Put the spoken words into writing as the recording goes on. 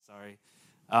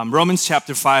Romans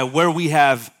chapter 5, where we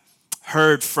have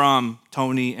heard from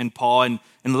Tony and Paul.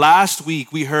 And last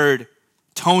week we heard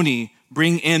Tony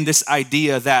bring in this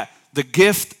idea that the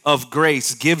gift of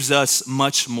grace gives us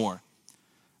much more.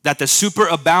 That the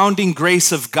superabounding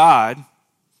grace of God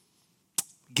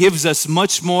gives us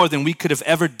much more than we could have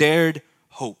ever dared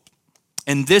hope.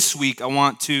 And this week I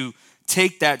want to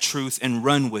take that truth and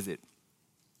run with it.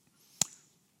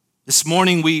 This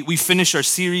morning, we finish our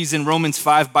series in Romans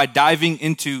 5 by diving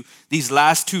into these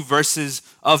last two verses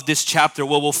of this chapter,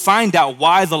 where we'll find out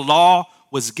why the law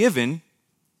was given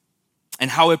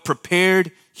and how it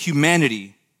prepared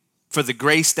humanity for the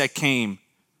grace that came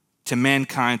to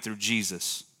mankind through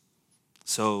Jesus.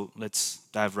 So let's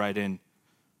dive right in.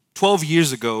 12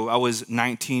 years ago, I was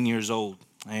 19 years old,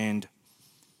 and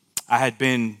I had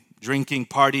been drinking,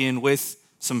 partying with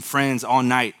some friends all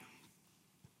night.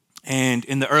 And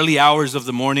in the early hours of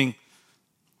the morning,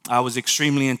 I was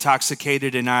extremely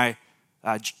intoxicated, and I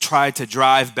tried to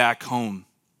drive back home.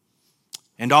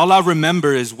 And all I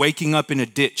remember is waking up in a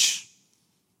ditch,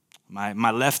 my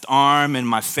left arm and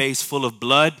my face full of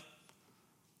blood.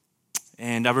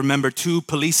 And I remember two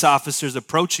police officers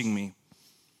approaching me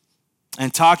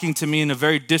and talking to me in a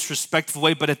very disrespectful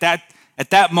way. But at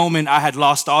that moment, I had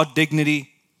lost all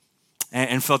dignity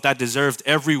and felt I deserved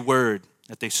every word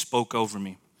that they spoke over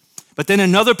me. But then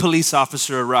another police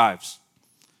officer arrives,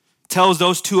 tells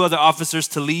those two other officers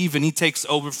to leave, and he takes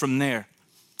over from there.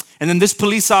 And then this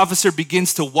police officer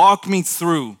begins to walk me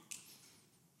through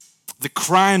the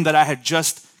crime that I had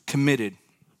just committed,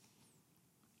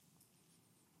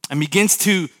 and begins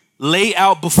to lay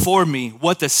out before me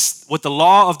what the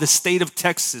law of the state of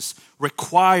Texas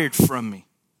required from me,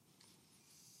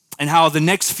 and how the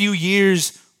next few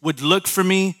years would look for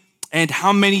me, and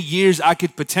how many years I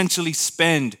could potentially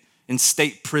spend in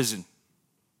state prison.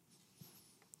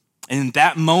 And in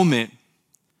that moment,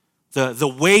 the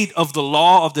weight of the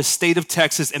law of the state of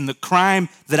Texas and the crime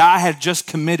that I had just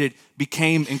committed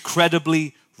became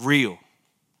incredibly real.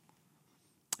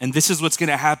 And this is what's going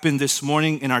to happen this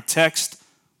morning in our text.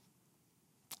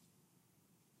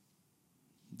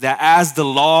 That as the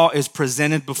law is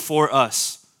presented before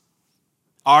us,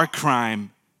 our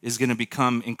crime is going to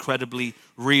become incredibly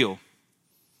real.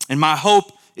 And my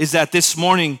hope is that this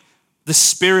morning, the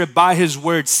Spirit, by His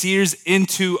word, sears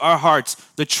into our hearts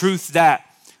the truth that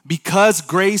because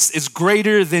grace is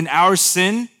greater than our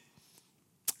sin,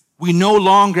 we no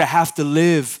longer have to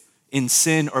live in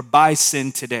sin or by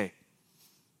sin today.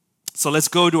 So let's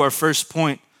go to our first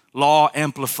point, law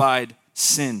amplified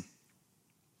sin.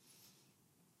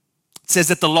 It says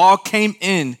that the law came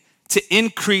in to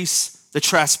increase the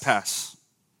trespass.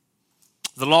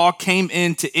 The law came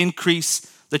in to increase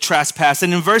the trespass.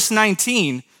 And in verse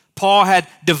 19, Paul had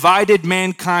divided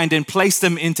mankind and placed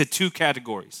them into two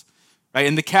categories, right?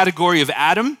 In the category of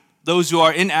Adam, those who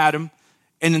are in Adam,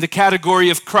 and in the category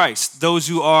of Christ, those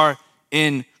who are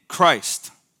in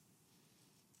Christ.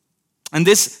 And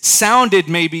this sounded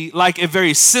maybe like a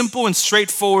very simple and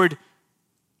straightforward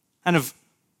kind of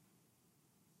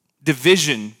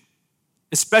division,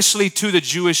 especially to the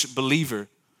Jewish believer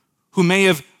who may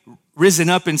have risen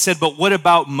up and said, but what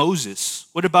about Moses?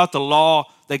 What about the law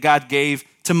that God gave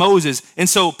to Moses? And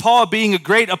so Paul, being a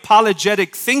great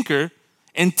apologetic thinker,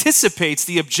 anticipates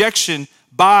the objection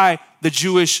by the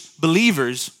Jewish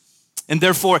believers and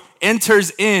therefore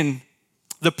enters in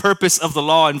the purpose of the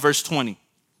law in verse 20.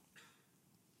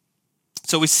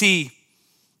 So we see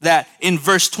that in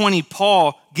verse 20,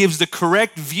 Paul gives the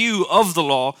correct view of the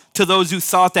law to those who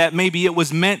thought that maybe it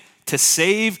was meant to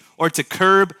save or to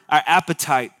curb our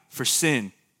appetite for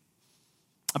sin.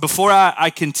 Before I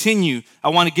continue, I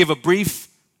want to give a brief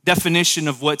definition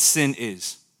of what sin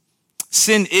is.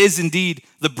 Sin is indeed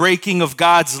the breaking of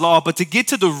God's law, but to get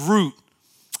to the root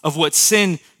of what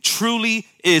sin truly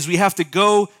is, we have to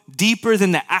go deeper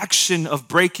than the action of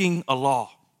breaking a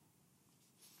law.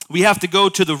 We have to go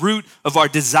to the root of our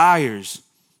desires,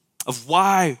 of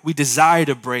why we desire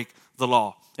to break the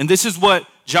law. And this is what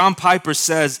John Piper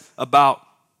says about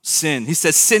sin. He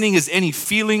says, sinning is any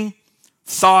feeling,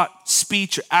 thought,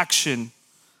 speech, or action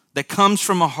that comes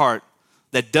from a heart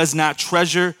that does not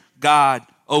treasure God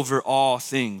over all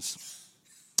things.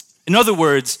 In other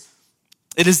words,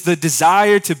 it is the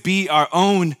desire to be our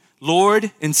own Lord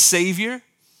and Savior.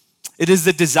 It is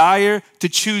the desire to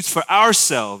choose for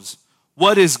ourselves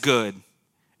what is good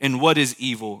and what is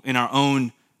evil in our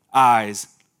own eyes,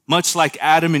 much like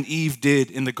Adam and Eve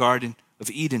did in the Garden of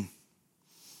Eden.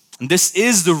 And this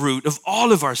is the root of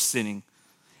all of our sinning.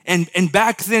 And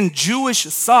back then, Jewish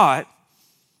thought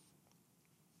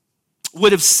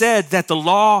would have said that the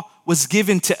law was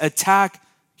given to attack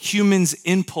humans'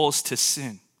 impulse to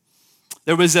sin.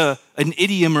 There was an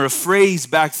idiom or a phrase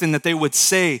back then that they would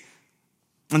say,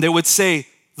 and they would say,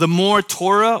 the more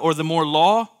Torah or the more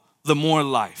law, the more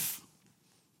life.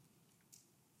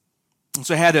 And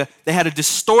so they had a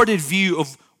distorted view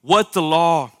of what the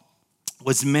law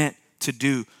was meant to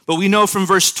do. But we know from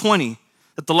verse 20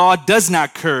 that the law does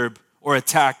not curb or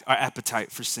attack our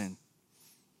appetite for sin.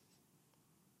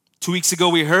 2 weeks ago,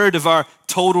 we heard of our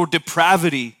total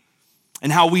depravity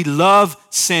and how we love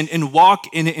sin and walk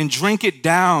in it and drink it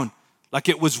down like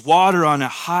it was water on a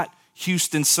hot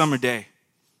Houston summer day.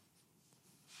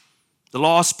 The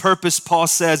law's purpose, Paul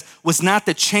says, was not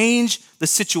to change the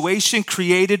situation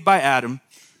created by Adam,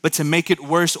 but to make it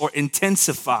worse or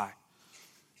intensify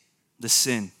the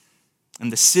sin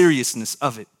and the seriousness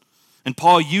of it. And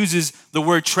Paul uses the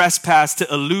word trespass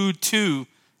to allude to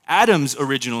Adam's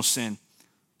original sin.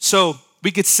 So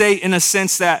we could say in a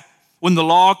sense that when the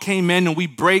law came in and we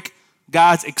break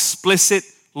God's explicit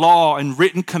law and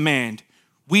written command,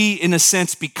 we in a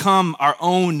sense become our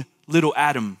own little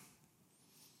Adam,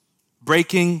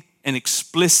 breaking an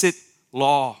explicit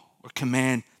law or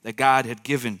command that God had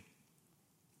given.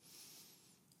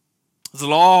 The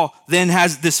law then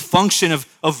has this function of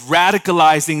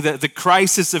radicalizing the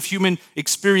crisis of human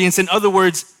experience. In other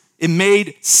words, it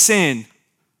made sin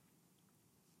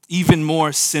even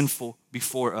more sinful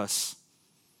before us.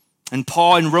 And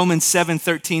Paul in Romans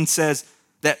 7:13 says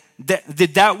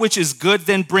did that which is good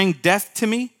then bring death to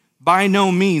me? By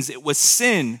no means. It was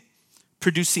sin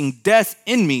producing death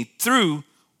in me through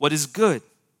what is good.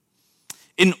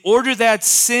 In order that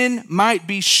sin might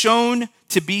be shown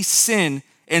to be sin,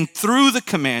 and through the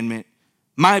commandment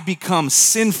might become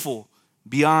sinful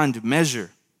beyond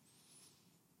measure.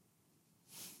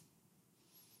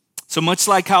 So much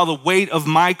like how the weight of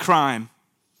my crime,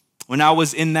 when I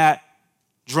was in that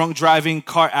drunk driving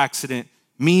car accident,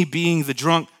 me being the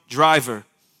drunk driver,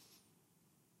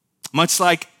 much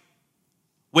like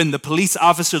when the police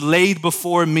officer laid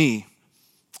before me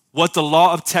what the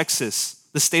law of Texas,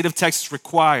 the state of Texas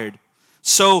required,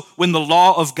 so when the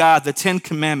law of God, the 10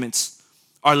 Commandments,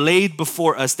 are laid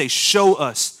before us, they show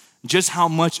us just how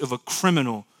much of a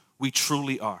criminal we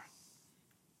truly are.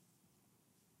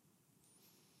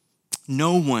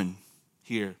 No one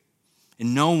here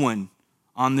and no one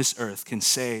on this earth can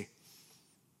say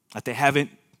that they haven't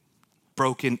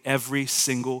broken every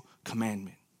single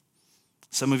commandment.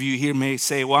 Some of you here may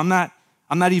say, well,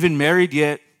 I'm not even married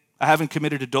yet. I haven't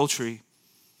committed adultery.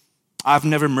 I've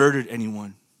never murdered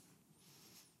anyone.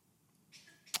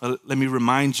 Let me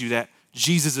remind you that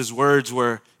Jesus' words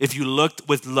were, if you looked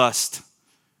with lust,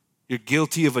 you're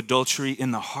guilty of adultery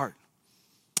in the heart.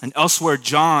 And elsewhere,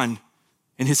 John,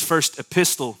 in his first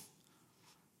epistle,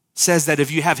 says that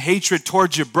if you have hatred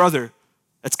towards your brother,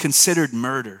 that's considered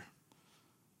murder.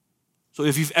 So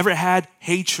if you've ever had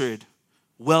hatred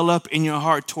well up in your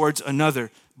heart towards another,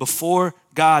 before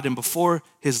God and before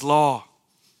his law,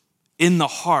 in the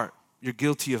heart, you're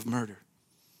guilty of murder.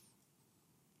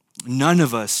 None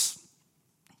of us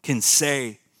can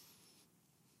say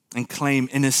and claim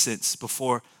innocence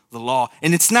before the law.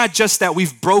 And it's not just that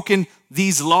we've broken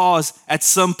these laws at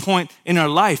some point in our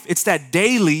life. It's that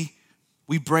daily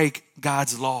we break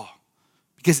God's law,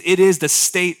 because it is the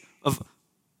state of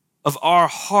our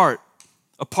heart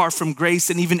apart from grace.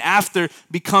 And even after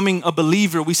becoming a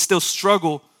believer, we still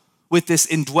struggle with this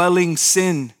indwelling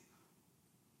sin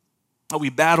that we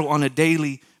battle on a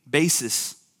daily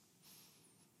basis.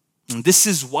 And this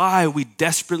is why we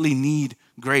desperately need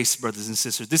grace, brothers and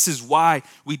sisters. This is why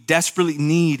we desperately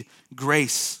need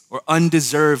grace or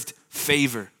undeserved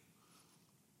favor.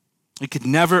 We could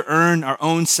never earn our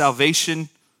own salvation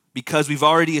because we've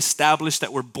already established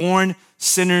that we're born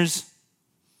sinners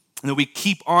and that we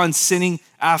keep on sinning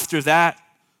after that.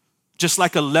 Just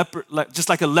like a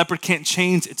leopard can't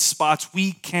change its spots,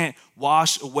 we can't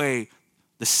wash away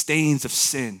the stains of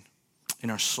sin in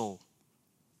our soul.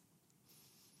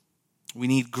 We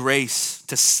need grace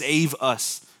to save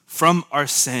us from our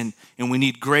sin, and we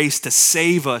need grace to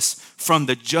save us from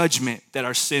the judgment that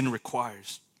our sin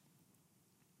requires.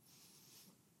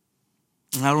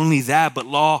 Not only that, but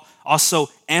law also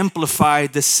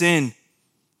amplified the sin.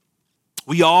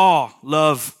 We all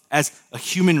love, as a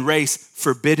human race,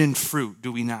 forbidden fruit,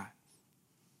 do we not?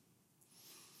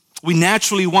 We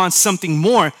naturally want something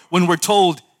more when we're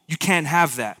told you can't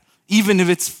have that, even if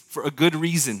it's for a good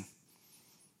reason.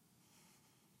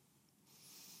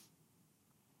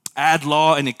 Add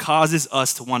law and it causes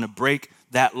us to want to break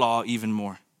that law even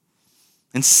more.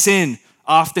 And sin,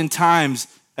 oftentimes,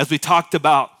 as we talked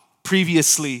about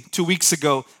previously 2 weeks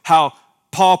ago, how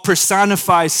Paul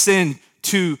personifies sin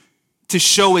to to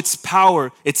show its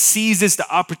power, it seizes the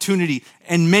opportunity.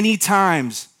 And many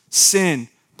times, sin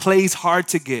plays hard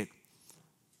to get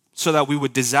so that we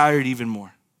would desire it even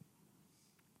more.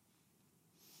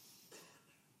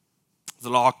 The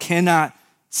law cannot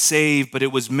save, but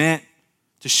it was meant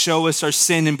to show us our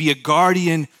sin and be a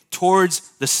guardian towards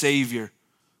the Savior.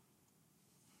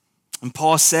 And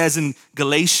Paul says in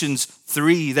Galatians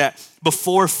 3 that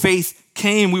before faith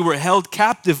came, we were held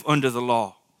captive under the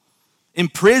law,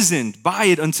 imprisoned by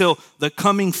it until the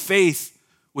coming faith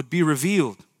would be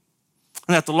revealed.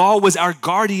 And that the law was our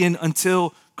guardian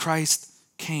until Christ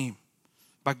came.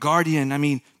 By guardian, I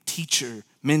mean teacher,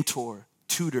 mentor,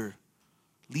 tutor,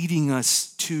 leading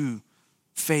us to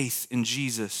faith in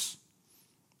Jesus.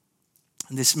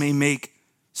 And this may make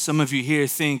some of you here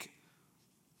think,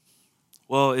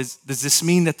 well, does this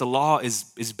mean that the law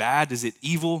is bad? Is it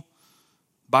evil?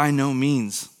 By no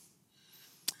means.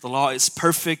 The law is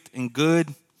perfect and good,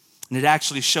 and it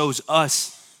actually shows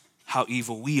us how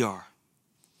evil we are.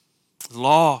 The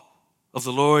law of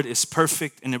the Lord is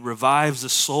perfect, and it revives the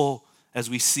soul, as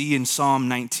we see in Psalm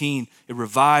 19. It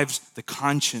revives the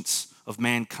conscience of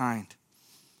mankind.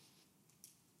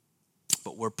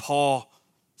 But where Paul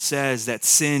says that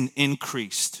sin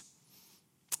increased,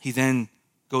 he then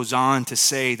goes on to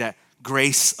say that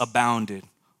grace abounded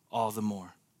all the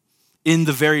more. In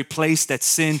the very place that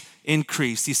sin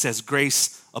increased, he says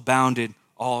grace abounded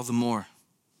all the more.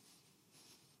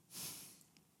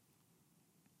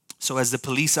 So as the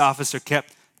police officer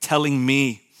kept telling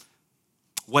me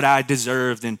what I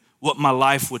deserved and what my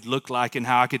life would look like and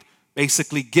how I could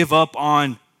basically give up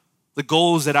on the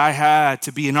goals that I had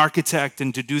to be an architect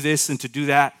and to do this and to do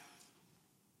that,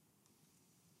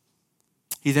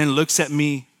 he then looks at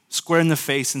me square in the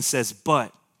face and says,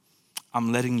 but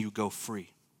I'm letting you go free.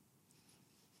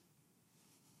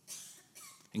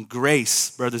 And grace,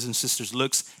 brothers and sisters,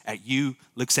 looks at you,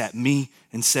 looks at me,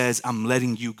 and says, I'm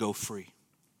letting you go free.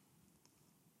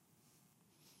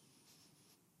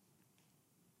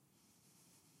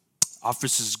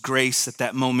 Offers grace at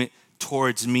that moment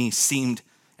towards me seemed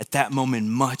at that moment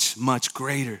much, much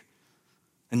greater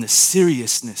than the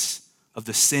seriousness of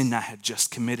the sin I had just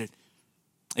committed.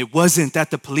 It wasn't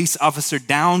that the police officer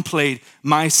downplayed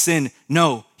my sin.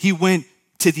 No, he went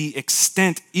to the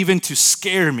extent even to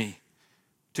scare me,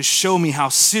 to show me how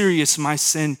serious my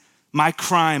sin, my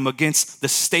crime against the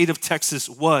state of Texas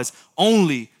was,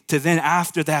 only to then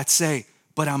after that say,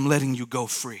 but I'm letting you go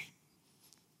free.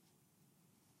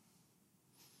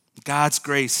 God's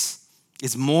grace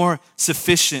is more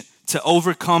sufficient to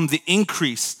overcome the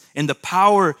increase in the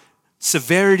power,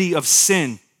 severity of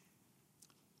sin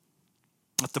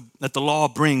that the law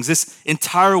brings. This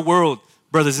entire world,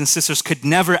 brothers and sisters, could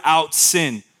never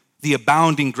out-sin the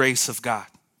abounding grace of God.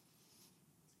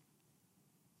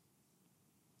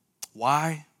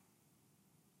 Why?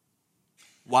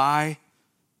 Why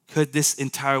could this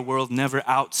entire world never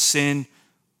out-sin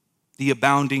the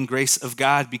abounding grace of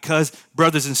God? Because,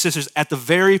 brothers and sisters, at the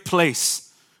very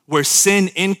place where sin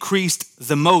increased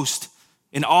the most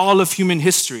in all of human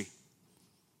history,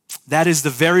 that is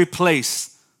the very place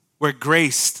where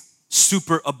grace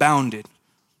superabounded.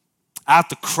 At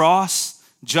the cross,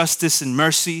 justice and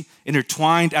mercy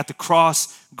intertwined. At the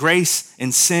cross, grace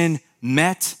and sin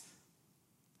met,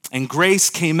 and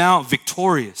grace came out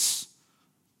victorious.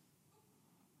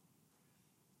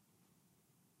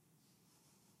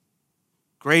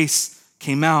 Grace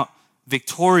came out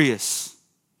victorious.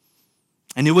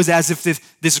 And it was as if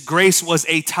this grace was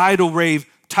a tidal wave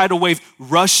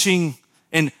rushing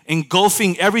and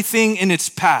engulfing everything in its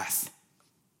path.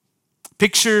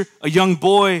 Picture a young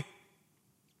boy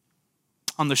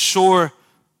on the shore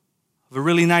of a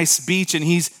really nice beach, and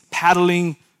he's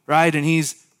paddling, right? And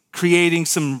he's creating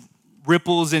some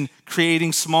ripples and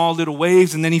creating small little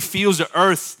waves, and then he feels the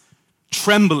earth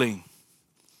trembling.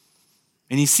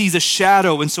 And he sees a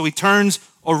shadow, and so he turns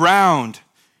around,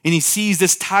 and he sees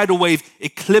this tidal wave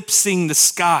eclipsing the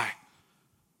sky,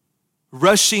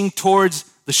 rushing towards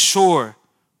the shore,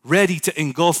 ready to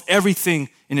engulf everything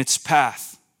in its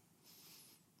path.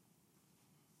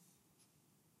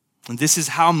 And this is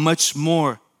how much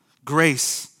more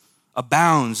grace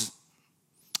abounds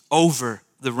over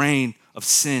the reign of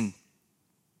sin.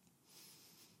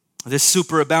 This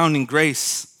superabounding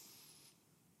grace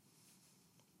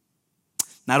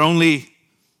not only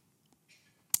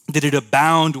did it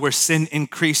abound where sin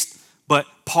increased, but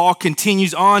Paul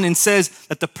continues on and says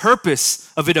that the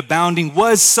purpose of it abounding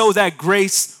was so that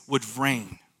grace would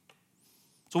reign.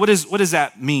 So what does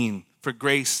that mean for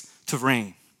grace to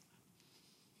reign?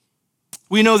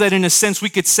 We know that in a sense we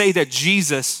could say that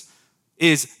Jesus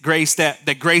is grace,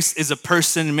 that grace is a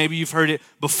person, and maybe you've heard it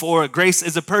before. Grace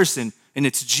is a person, and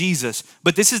it's Jesus.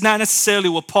 But this is not necessarily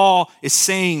what Paul is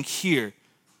saying here.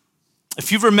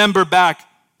 If you remember back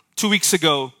 2 weeks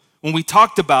ago when we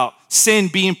talked about sin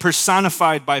being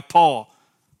personified by Paul,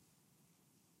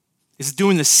 it's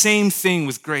doing the same thing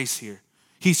with grace here.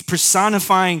 He's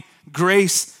personifying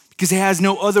grace because he has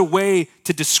no other way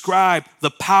to describe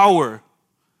the power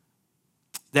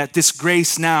that this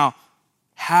grace now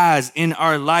has in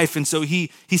our life. And so he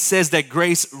says that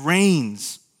grace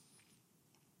reigns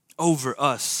over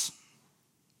us.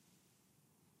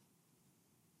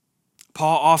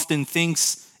 Paul often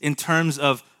thinks in terms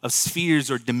of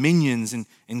spheres or dominions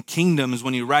and kingdoms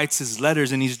when he writes his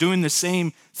letters, and he's doing the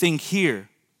same thing here.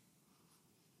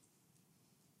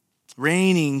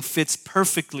 Reigning fits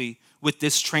perfectly with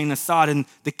this train of thought. And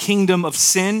the kingdom of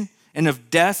sin and of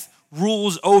death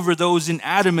rules over those in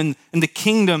Adam. And in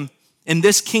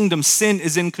this kingdom, sin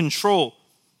is in control.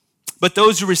 But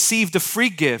those who receive the free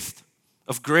gift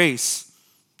of grace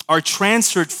are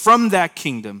transferred from that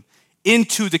kingdom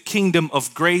into the kingdom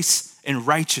of grace and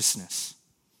righteousness.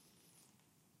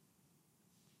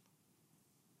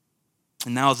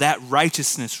 And now that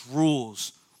righteousness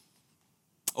rules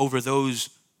over those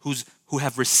who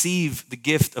have received the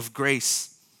gift of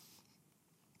grace.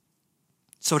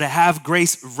 So to have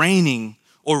grace reigning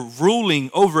or ruling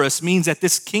over us means that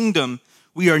this kingdom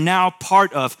we are now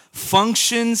part of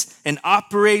functions and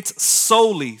operates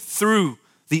solely through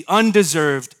the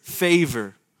undeserved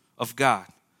favor of God.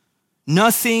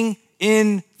 Nothing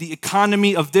in the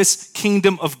economy of this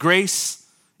kingdom of grace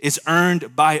is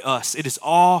earned by us. It is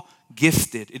all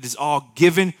gifted. It is all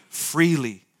given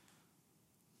freely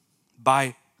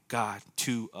by God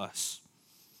to us.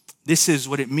 This is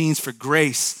what it means for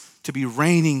grace to be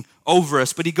reigning over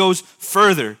us. But he goes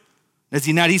further, does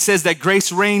he not? He says that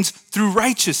grace reigns through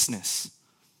righteousness.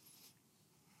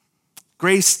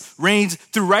 Grace reigns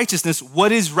through righteousness.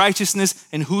 What is righteousness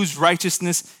and whose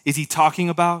righteousness is he talking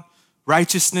about?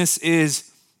 Righteousness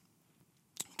is,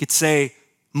 you could say,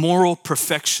 moral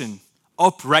perfection,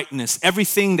 uprightness,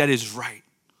 everything that is right.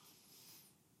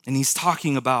 And he's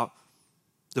talking about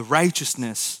the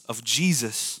righteousness of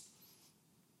Jesus,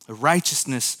 the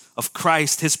righteousness of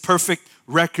Christ, his perfect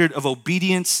record of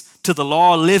obedience to the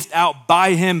law lived out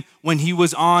by him when he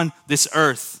was on this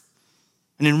earth.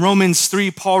 And in Romans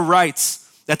 3, Paul writes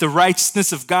that the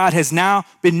righteousness of God has now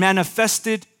been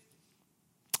manifested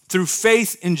through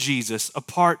faith in Jesus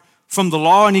apart from the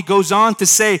law. And he goes on to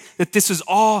say that this is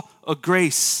all a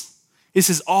grace. This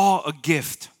is all a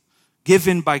gift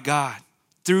given by God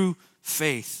through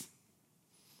faith.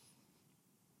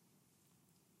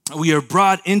 We are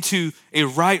brought into a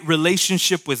right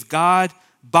relationship with God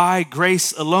by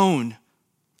grace alone,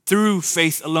 through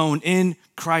faith alone, in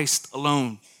Christ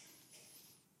alone.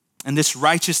 And this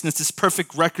righteousness, this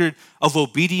perfect record of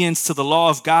obedience to the law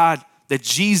of God that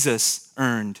Jesus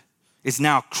earned is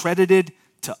now credited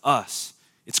to us.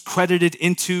 It's credited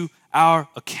into our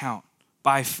account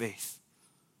by faith.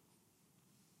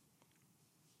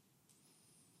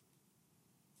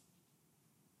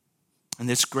 And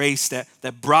this grace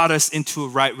that brought us into a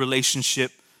right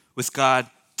relationship with God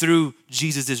through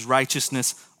Jesus'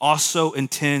 righteousness also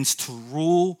intends to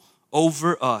rule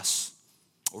over us,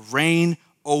 or reign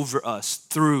over us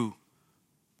through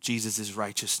Jesus'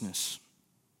 righteousness.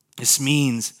 This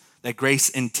means that grace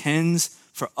intends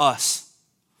for us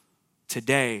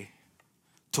today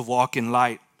to walk in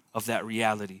light of that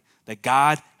reality, that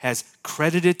God has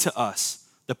credited to us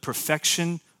the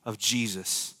perfection of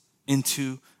Jesus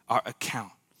into our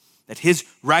account, that his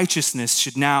righteousness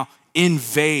should now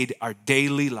invade our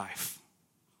daily life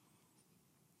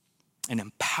and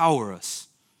empower us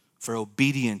for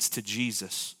obedience to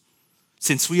Jesus.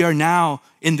 Since we are now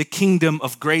in the kingdom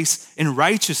of grace and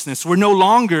righteousness, we're no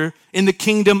longer in the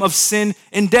kingdom of sin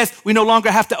and death. We no longer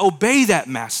have to obey that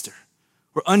master.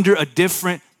 We're under a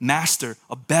different master,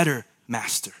 a better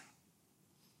master.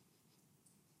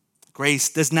 Grace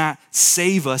does not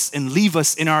save us and leave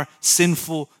us in our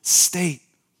sinful state.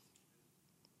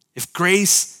 If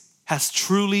grace has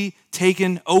truly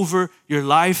taken over your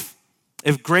life,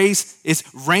 if grace is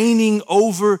reigning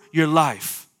over your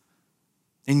life,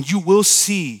 then you will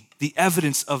see the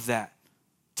evidence of that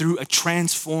through a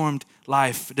transformed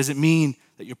life. It doesn't mean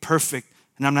that you're perfect,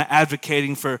 and I'm not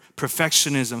advocating for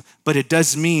perfectionism, but it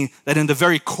does mean that in the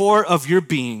very core of your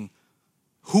being,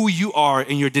 who you are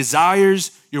and your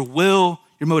desires, your will,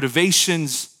 your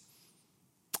motivations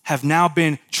have now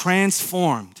been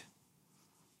transformed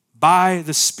by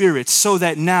the Spirit, so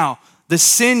that now the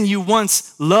sin you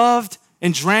once loved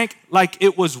and drank like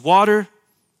it was water,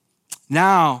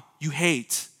 now you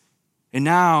hate And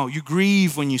now you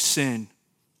grieve when you sin.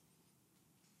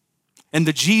 And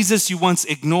the Jesus you once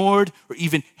ignored or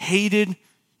even hated,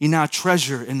 you now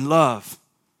treasure and love.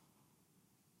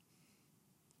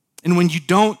 And when you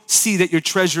don't see that you're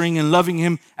treasuring and loving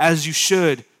him as you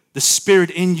should, the Spirit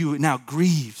in you now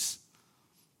grieves.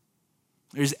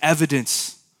 There's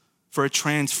evidence for a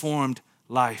transformed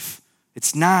life.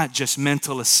 It's not just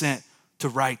mental assent to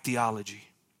right theology.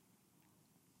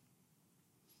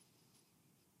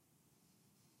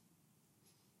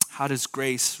 How does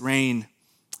grace reign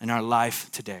in our life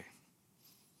today?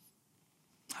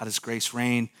 How does grace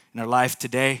reign in our life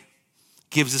today?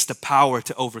 Gives us the power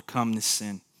to overcome this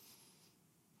sin.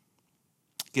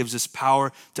 Gives us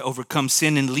power to overcome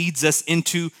sin and leads us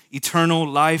into eternal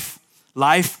life.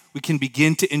 Life we can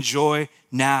begin to enjoy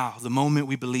now, the moment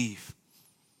we believe.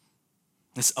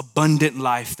 This abundant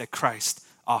life that Christ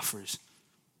offers.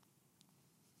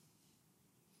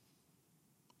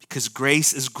 Because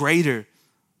grace is greater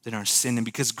than our sin, and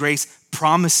because grace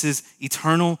promises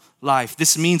eternal life.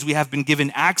 This means we have been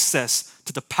given access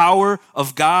to the power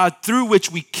of God through which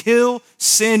we kill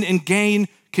sin and gain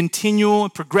continual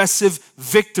and progressive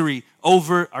victory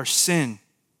over our sin.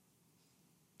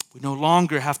 We no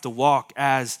longer have to walk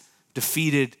as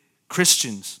defeated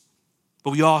Christians,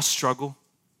 but we all struggle.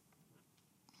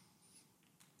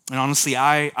 And honestly,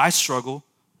 I struggle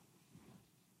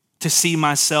to see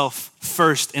myself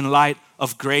first in light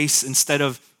of grace instead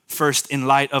of first in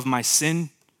light of my sin.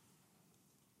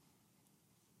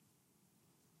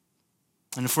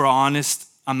 And if we're honest,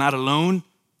 I'm not alone.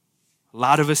 A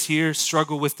lot of us here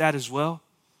struggle with that as well.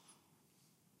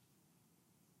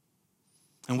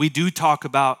 And we do talk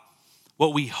about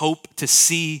what we hope to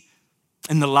see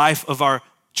in the life of our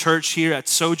church here at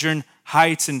Sojourn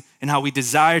Heights and how we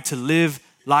desire to live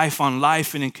life on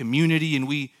life and in community. And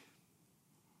we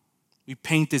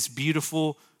paint this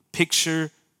beautiful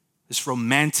picture, this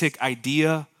romantic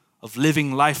idea of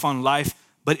living life on life.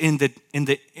 But in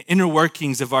the inner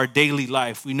workings of our daily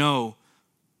life, we know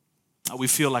we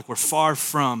feel like we're far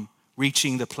from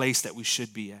reaching the place that we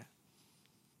should be at.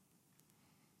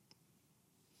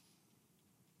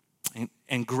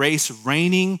 And grace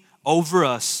reigning over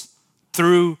us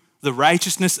through the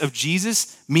righteousness of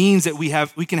Jesus means that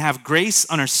we can have grace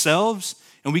on ourselves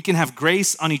and we can have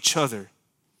grace on each other.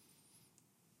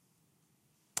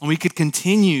 And we could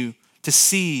continue to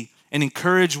see and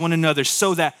encourage one another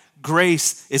so that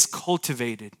grace is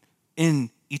cultivated in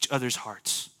each other's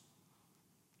hearts.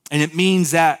 And it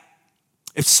means that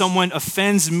if someone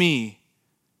offends me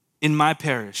in my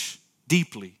parish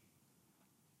deeply,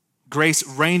 grace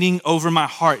reigning over my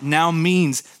heart now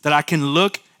means that I can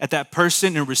look at that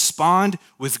person and respond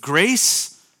with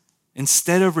grace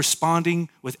instead of responding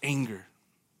with anger.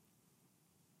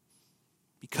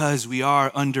 Because we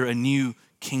are under a new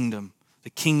kingdom, the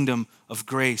kingdom of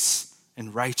grace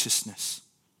and righteousness.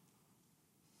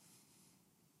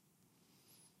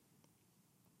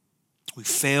 We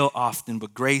fail often,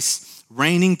 but grace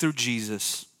reigning through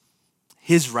Jesus,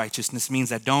 his righteousness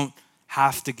means I don't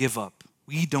have to give up.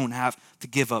 We don't have to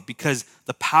give up because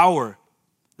the power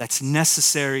that's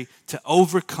necessary to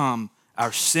overcome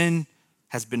our sin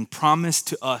has been promised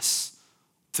to us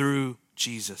through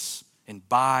Jesus and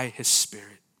by his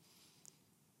Spirit.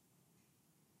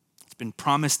 It's been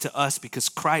promised to us because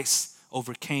Christ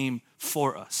overcame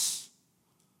for us.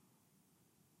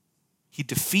 He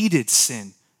defeated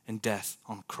sin and death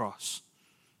on the cross.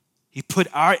 He put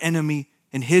our enemy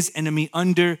and his enemy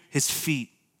under his feet.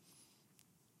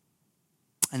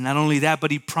 And not only that,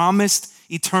 but he promised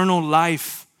eternal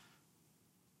life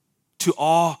to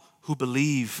all who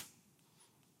believe.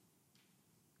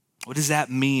 What does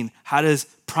that mean? How does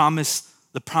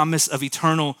the promise of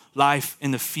eternal life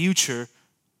in the future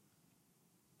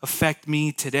affect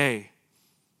me today?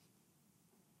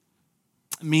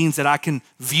 It means that I can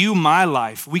view my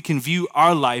life, we can view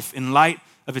our life in light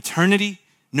of eternity,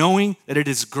 knowing that it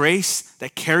is grace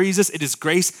that carries us, it is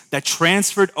grace that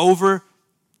transferred over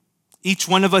each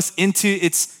one of us into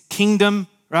its kingdom,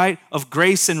 right, of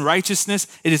grace and righteousness.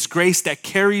 It is grace that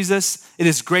carries us. It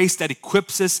is grace that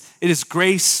equips us. It is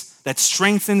grace that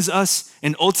strengthens us.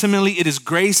 And ultimately, it is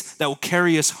grace that will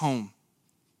carry us home.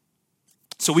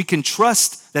 So we can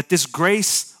trust that this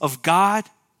grace of God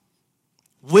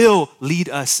will lead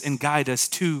us and guide us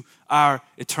to our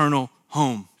eternal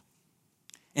home.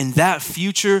 And that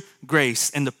future grace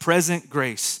and the present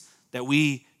grace that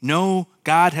we know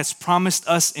God has promised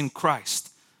us in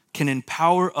Christ can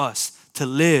empower us to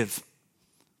live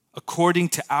according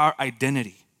to our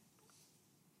identity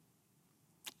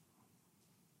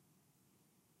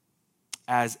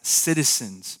as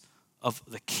citizens of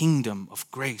the kingdom of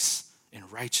grace in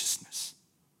righteousness.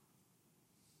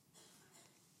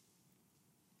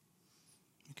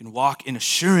 We can walk in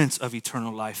assurance of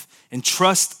eternal life and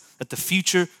trust that the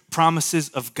future promises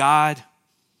of God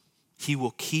He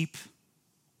will keep.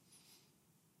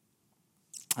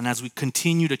 And as we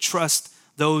continue to trust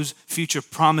those future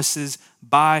promises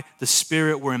by the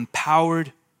Spirit, we're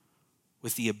empowered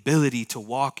with the ability to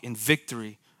walk in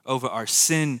victory over our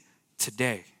sin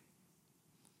today.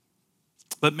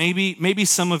 But maybe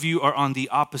some of you are on the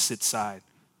opposite side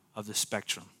of the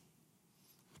spectrum.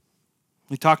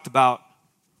 We talked about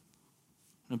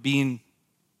being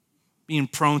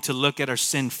prone to look at our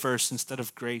sin first instead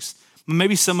of grace. But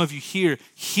maybe some of you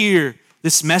hear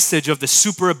this message of the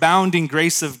superabounding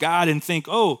grace of God and think,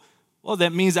 oh, well,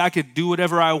 that means I could do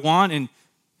whatever I want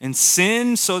and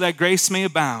sin so that grace may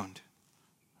abound,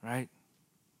 right?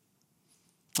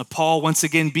 Paul, once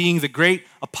again, being the great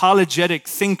apologetic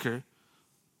thinker,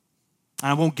 and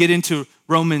I won't get into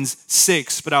Romans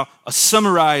 6, but I'll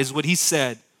summarize what he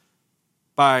said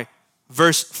by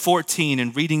verse 14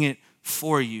 and reading it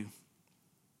for you.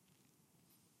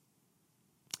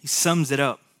 He sums it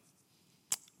up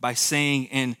by saying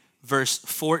in verse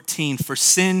 14, "For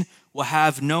sin will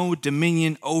have no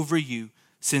dominion over you,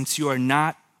 since you are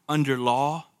not under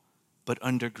law, but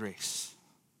under grace."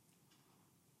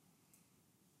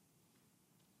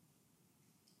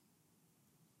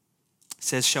 It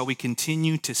says, "Shall we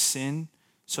continue to sin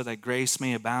so that grace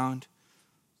may abound?"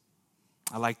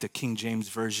 I like the King James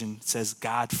Version. It says,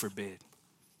 "God forbid."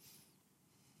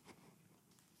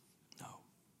 No.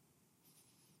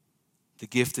 The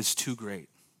gift is too great.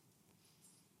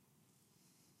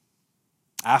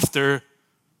 After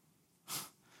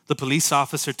the police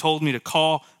officer told me to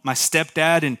call my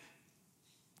stepdad and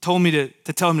told me to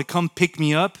tell him to come pick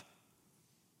me up,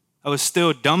 I was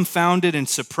still dumbfounded and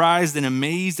surprised and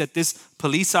amazed that this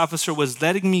police officer was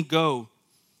letting me go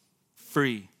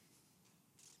free.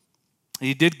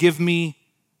 He did give me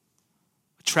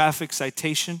a traffic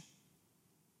citation.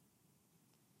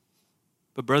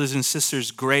 But brothers and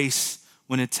sisters, grace,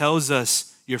 when it tells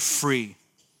us you're free,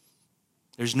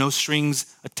 there's no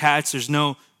strings attached. There's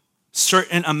no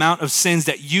certain amount of sins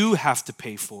that you have to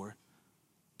pay for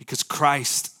because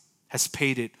Christ has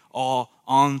paid it all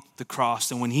on the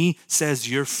cross. And when he says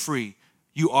you're free,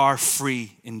 you are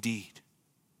free indeed.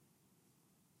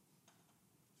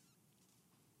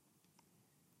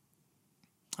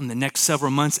 And the next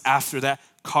several months after that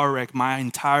car wreck, my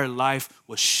entire life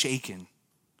was shaken.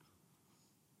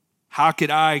 How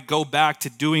could I go back to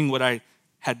doing what I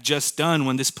had just done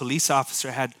when this police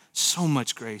officer had so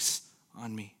much grace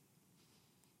on me?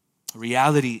 The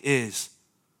reality is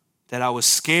that I was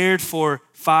scared for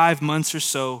 5 months or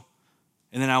so,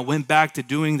 and then I went back to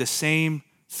doing the same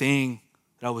thing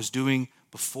that I was doing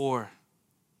before.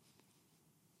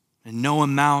 And no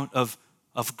amount of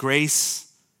grace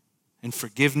and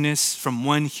forgiveness from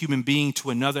one human being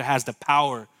to another has the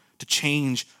power to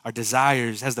change our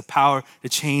desires, has the power to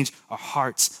change our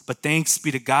hearts. But thanks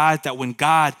be to God that when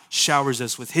God showers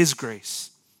us with his grace,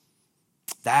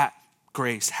 that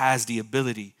grace has the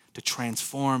ability to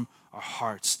transform our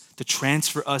hearts, to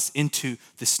transfer us into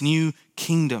this new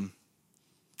kingdom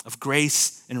of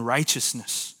grace and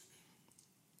righteousness.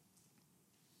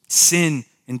 Sin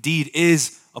indeed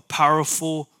is a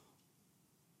powerful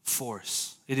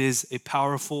force. It is a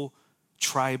powerful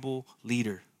tribal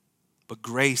leader. But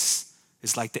grace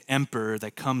is like the emperor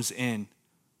that comes in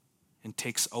and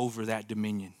takes over that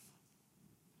dominion.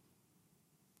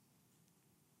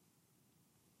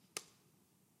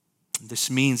 This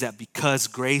means that because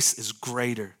grace is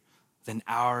greater than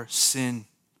our sin,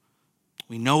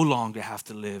 we no longer have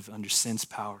to live under sin's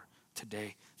power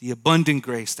today. The abundant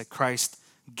grace that Christ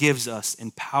gives us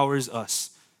empowers us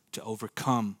to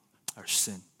overcome our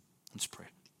sin. Let's pray.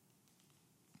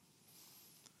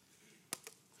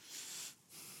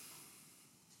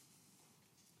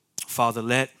 Father,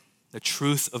 let the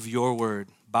truth of your word,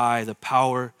 by the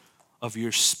power of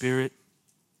your Spirit,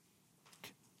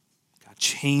 God,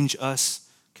 change us,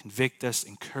 convict us,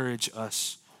 encourage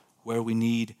us where we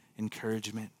need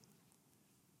encouragement.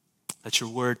 Let your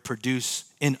word produce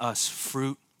in us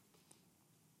fruit,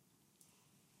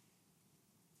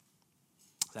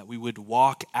 that we would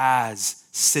walk as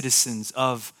citizens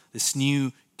of this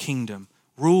new kingdom,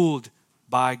 ruled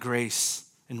by grace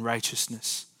and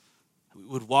righteousness. We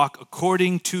would walk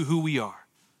according to who we are.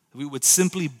 We would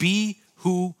simply be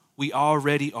who we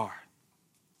already are.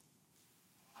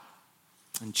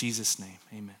 In Jesus' name,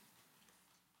 amen.